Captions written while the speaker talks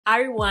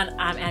Hi everyone,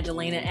 I'm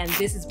Angelina and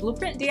this is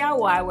Blueprint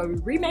DIY, where we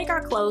remake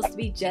our clothes to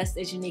be just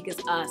as unique as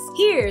us.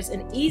 Here's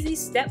an easy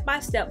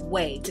step-by-step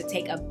way to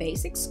take a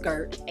basic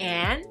skirt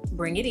and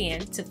bring it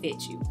in to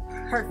fit you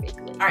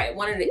perfectly. Alright,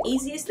 one of the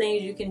easiest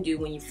things you can do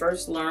when you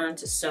first learn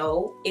to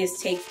sew is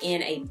take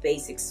in a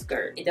basic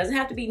skirt. It doesn't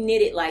have to be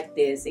knitted like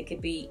this, it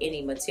could be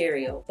any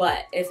material.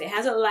 But if it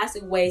has an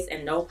elastic waist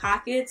and no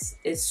pockets,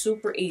 it's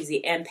super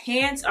easy. And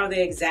pants are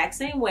the exact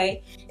same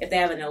way if they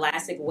have an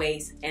elastic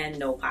waist and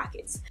no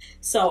pockets.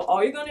 So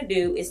all you're gonna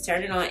do is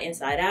turn it on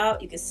inside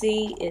out. You can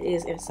see it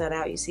is inside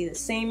out. You see the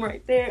seam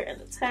right there and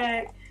the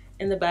tag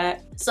in the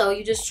back. So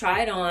you just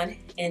try it on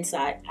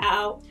inside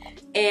out,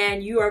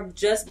 and you are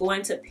just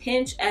going to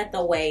pinch at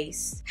the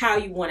waist how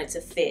you want it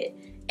to fit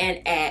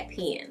and add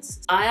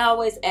pins. I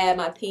always add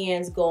my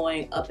pins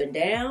going up and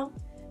down.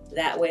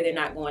 That way they're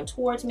not going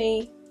towards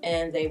me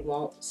and they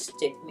won't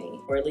stick me,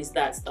 or at least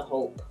that's the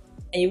hope.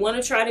 And you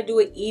want to try to do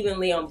it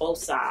evenly on both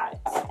sides.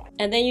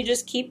 And then you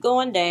just keep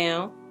going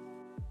down,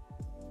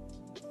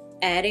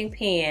 adding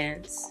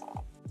pins.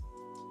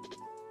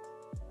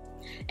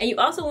 And you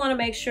also want to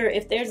make sure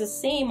if there's a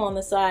seam on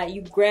the side,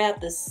 you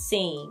grab the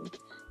seam.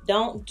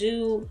 Don't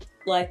do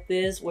like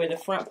this where the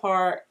front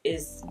part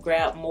is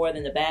grabbed more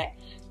than the back.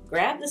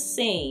 Grab the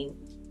seam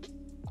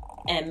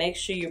and make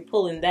sure you're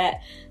pulling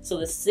that so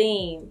the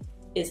seam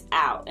is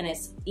out and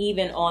it's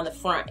even on the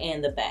front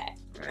and the back.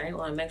 All right,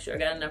 want to make sure I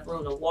got enough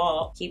room to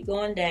walk. Keep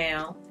going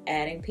down,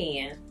 adding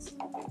pins.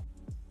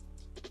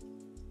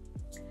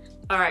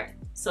 All right,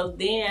 so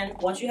then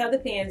once you have the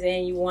pins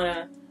in, you want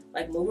to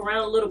like move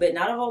around a little bit,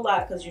 not a whole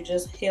lot because you're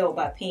just held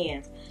by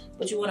pins,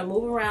 but you want to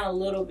move around a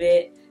little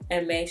bit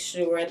and make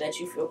sure that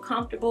you feel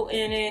comfortable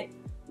in it.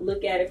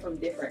 Look at it from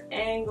different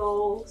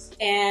angles.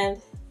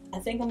 And I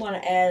think I'm going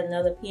to add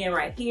another pin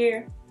right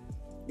here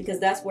because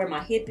that's where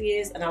my hip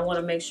is, and I want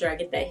to make sure I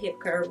get that hip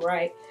curve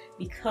right,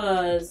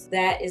 because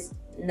that is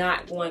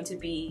not going to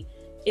be,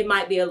 it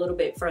might be a little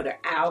bit further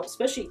out,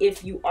 especially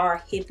if you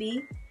are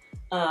hippie.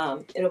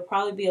 It'll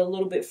probably be a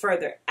little bit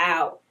further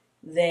out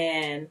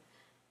than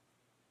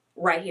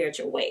right here at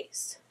your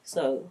waist.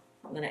 So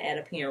I'm gonna add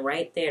a pin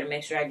right there to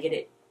make sure I get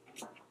it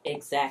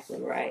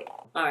exactly right.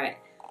 All right,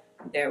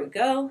 there we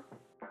go.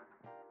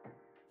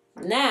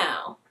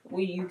 Now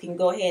you can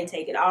go ahead and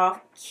take it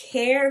off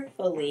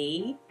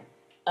carefully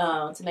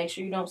to make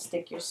sure you don't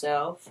stick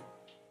yourself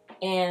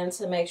and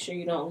to make sure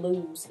you don't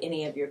lose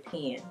any of your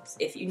pins.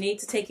 If you need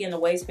to take in the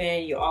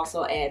waistband, you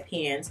also add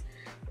pins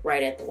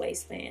right at the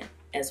waistband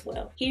as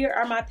well. Here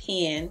are my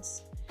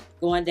pins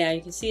going down.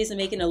 You can see it's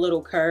making a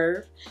little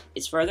curve.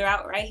 It's further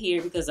out right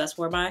here because that's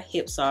where my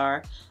hips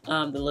are,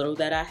 the little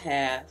that I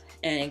have,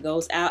 and it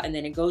goes out and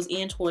then it goes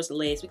in towards the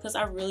legs because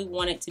I really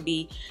want it to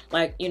be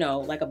like, you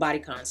know, like a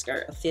bodycon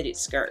skirt, a fitted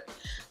skirt.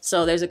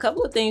 So there's a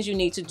couple of things you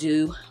need to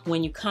do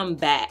when you come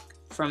back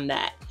from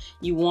that.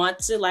 You want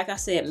to, like I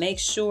said, make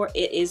sure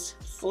it is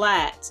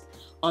flat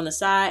on the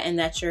side and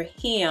that your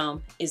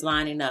hem is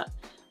lining up.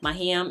 My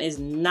hem is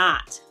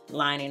not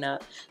lining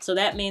up, so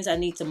that means I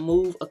need to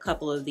move a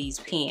couple of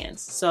these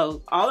pins.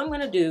 So all I'm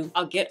going to do,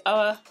 I'll get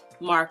a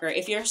marker.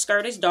 If your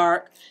skirt is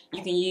dark,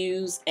 you can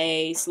use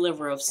a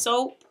sliver of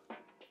soap.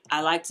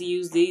 I like to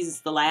use these. It's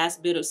the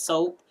last bit of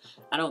soap.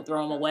 I don't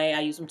throw them away.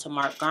 I use them to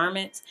mark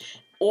garments.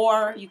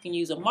 Or you can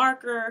use a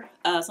marker,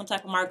 some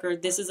type of marker.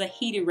 This is a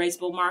heat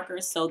erasable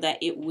marker so that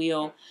it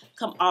will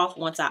come off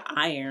once I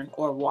iron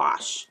or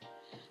wash.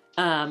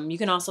 You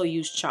can also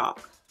use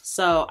chalk.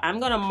 So I'm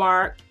going to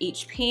mark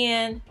each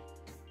pin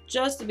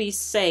just to be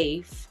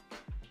safe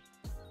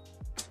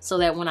so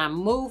that when I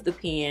move the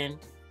pin,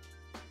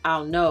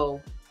 I'll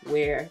know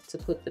where to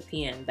put the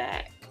pin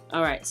back.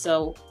 All right,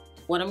 so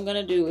what I'm going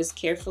to do is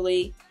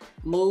carefully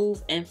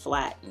move and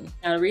flatten.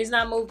 Now the reason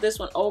I moved this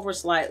one over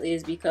slightly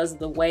is because of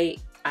the way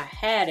I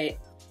had it,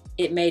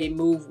 it made it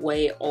move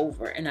way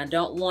over, and I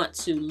don't want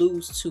to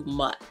lose too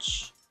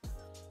much.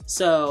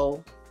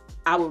 So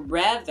I would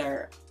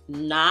rather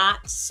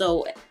not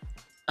sew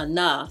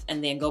enough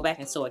and then go back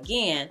and sew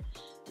again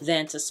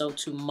than to sew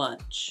too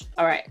much.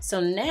 All right, so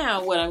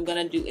now what I'm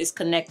gonna do is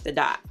connect the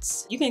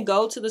dots. You can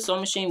go to the sewing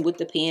machine with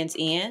the pins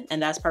in,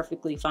 and that's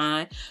perfectly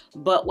fine.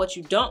 But what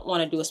you don't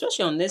wanna do,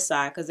 especially on this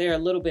side, because they're a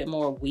little bit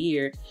more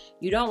weird,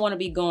 you don't wanna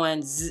be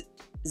going zzz,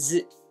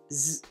 zzz,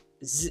 zzz,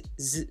 zzz,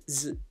 zzz,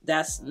 zzz.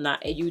 That's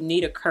not, you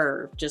need a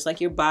curve. Just like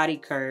your body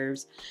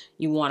curves,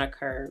 you want a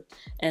curve.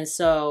 And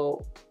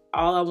so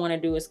all I wanna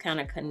do is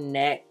kind of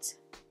connect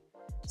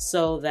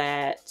so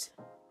that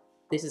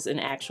this is an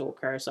actual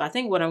curve. So I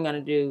think what I'm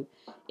gonna do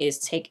is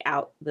take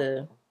out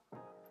the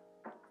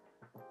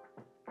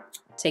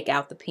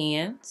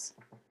pins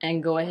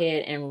and go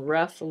ahead and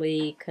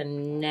roughly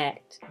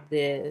connect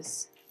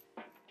this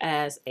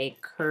as a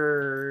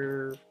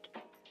curved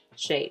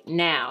shape.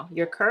 Now,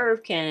 your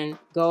curve can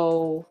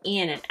go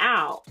in and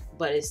out,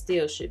 but it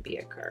still should be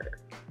a curve.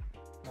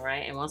 All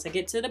right, and once I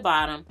get to the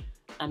bottom,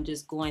 I'm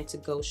just going to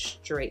go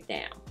straight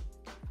down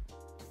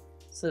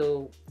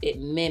so it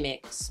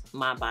mimics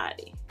my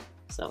body.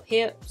 So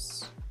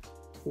hips,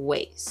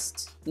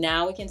 waist.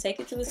 Now we can take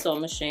it to the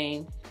sewing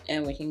machine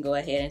and we can go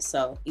ahead and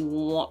sew.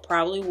 You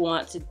probably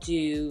want to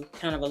do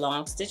kind of a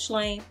long stitch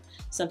length,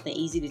 something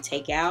easy to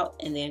take out,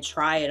 and then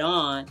try it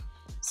on,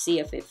 see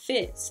if it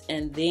fits,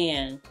 and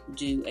then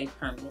do a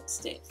permanent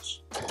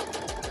stitch.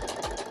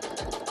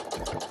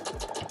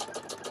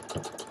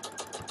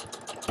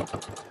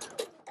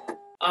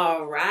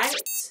 All right,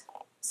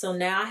 so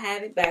now I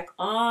have it back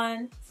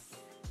on,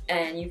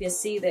 and you can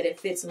see that it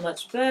fits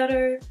much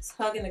better. It's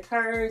hugging the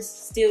curves,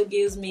 still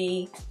gives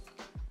me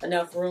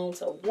enough room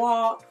to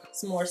walk.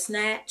 It's more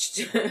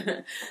snatched.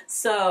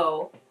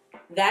 So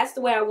that's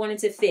the way I want it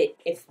to fit.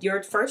 If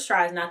your first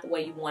try is not the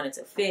way you want it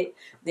to fit,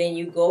 then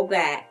you go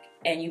back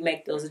and you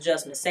make those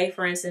adjustments. Say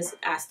for instance,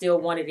 I still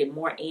wanted it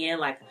more in,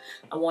 like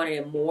I wanted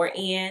it more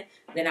in,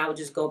 then I would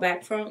just go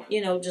back from,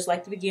 you know, just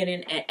like the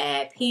beginning and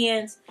add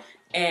pins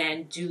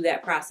and do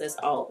that process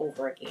all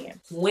over again.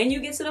 When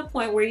you get to the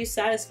point where you're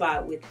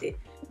satisfied with it,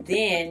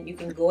 then you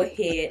can go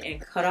ahead and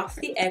cut off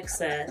the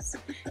excess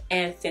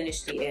and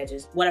finish the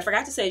edges. What I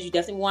forgot to say is you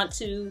definitely want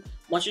to,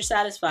 once you're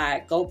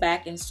satisfied, go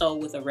back and sew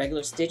with a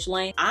regular stitch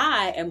length.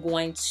 I am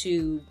going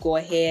to go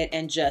ahead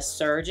and just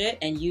serge it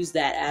and use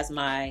that as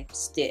my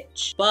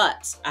stitch.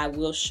 But I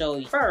will show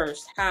you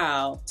first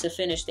how to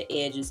finish the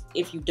edges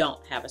if you don't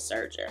have a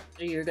serger.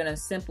 You're gonna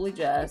simply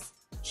just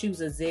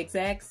choose a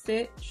zigzag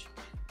stitch.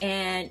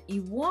 And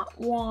you want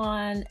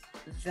one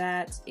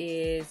that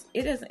is,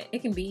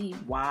 it can be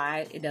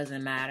wide, it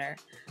doesn't matter,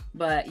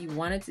 but you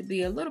want it to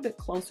be a little bit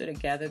closer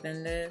together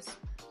than this.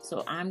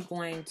 So I'm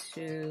going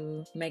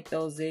to make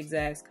those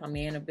zigzags come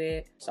in a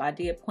bit. So I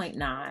did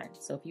 0.9.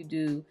 So if you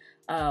do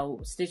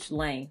stitch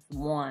length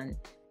 1,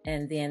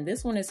 and then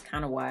this one is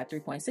kind of wide,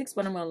 3.6,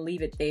 but I'm gonna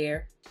leave it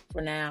there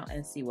for now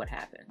and see what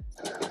happens.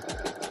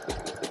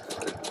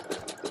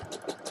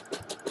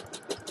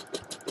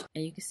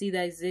 And you can see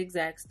that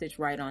zigzag stitch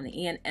right on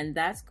the end, and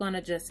that's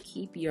gonna just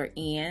keep your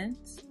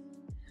ends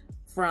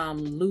from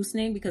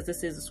loosening because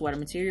this is a sweater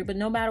material. But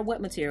no matter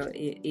what material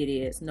it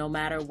is, no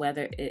matter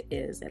whether it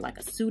is like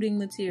a suiting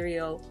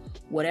material,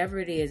 whatever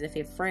it is, if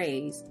it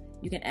frays,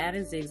 you can add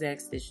a zigzag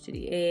stitch to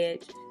the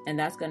edge, and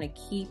that's gonna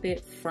keep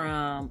it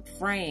from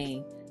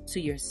fraying to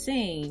your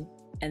seam,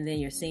 and then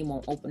your seam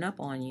won't open up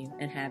on you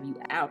and have you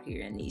out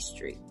here in these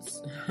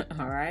streets.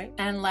 All right.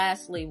 And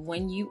lastly,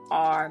 when you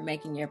are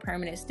making your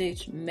permanent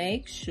stitch,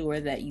 make sure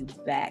that you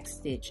back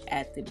stitch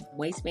at the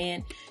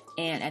waistband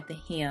and at the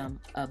hem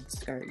of the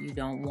skirt. You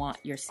don't want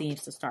your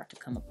seams to start to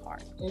come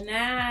apart.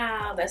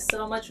 Now that's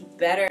so much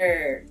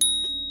better.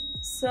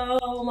 So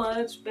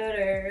much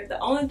better. The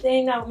only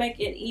thing that would make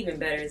it even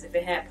better is if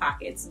it had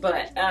pockets,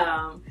 but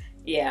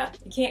yeah,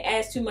 you can't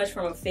ask too much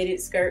from a fitted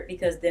skirt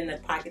because then the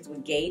pockets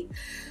would gape.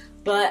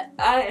 But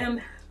I am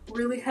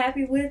really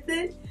happy with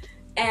it.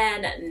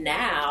 And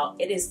now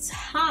it is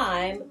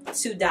time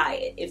to dye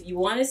it. If you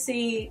want to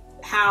see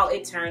how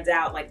it turns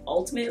out, like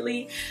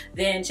ultimately,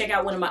 then check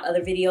out one of my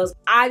other videos.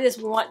 I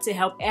just want to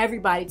help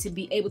everybody to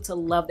be able to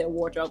love their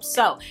wardrobe.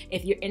 So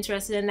if you're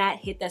interested in that,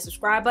 hit that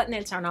subscribe button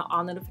and turn on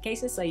all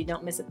notifications so you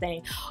don't miss a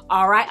thing.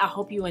 All right, I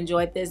hope you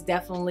enjoyed this.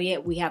 Definitely,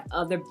 we have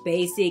other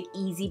basic,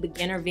 easy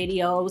beginner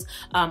videos,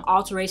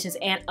 alterations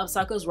and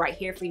upcycles right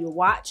here for you to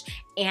watch.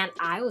 And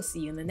I will see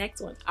you in the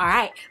next one. All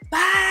right,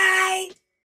 bye.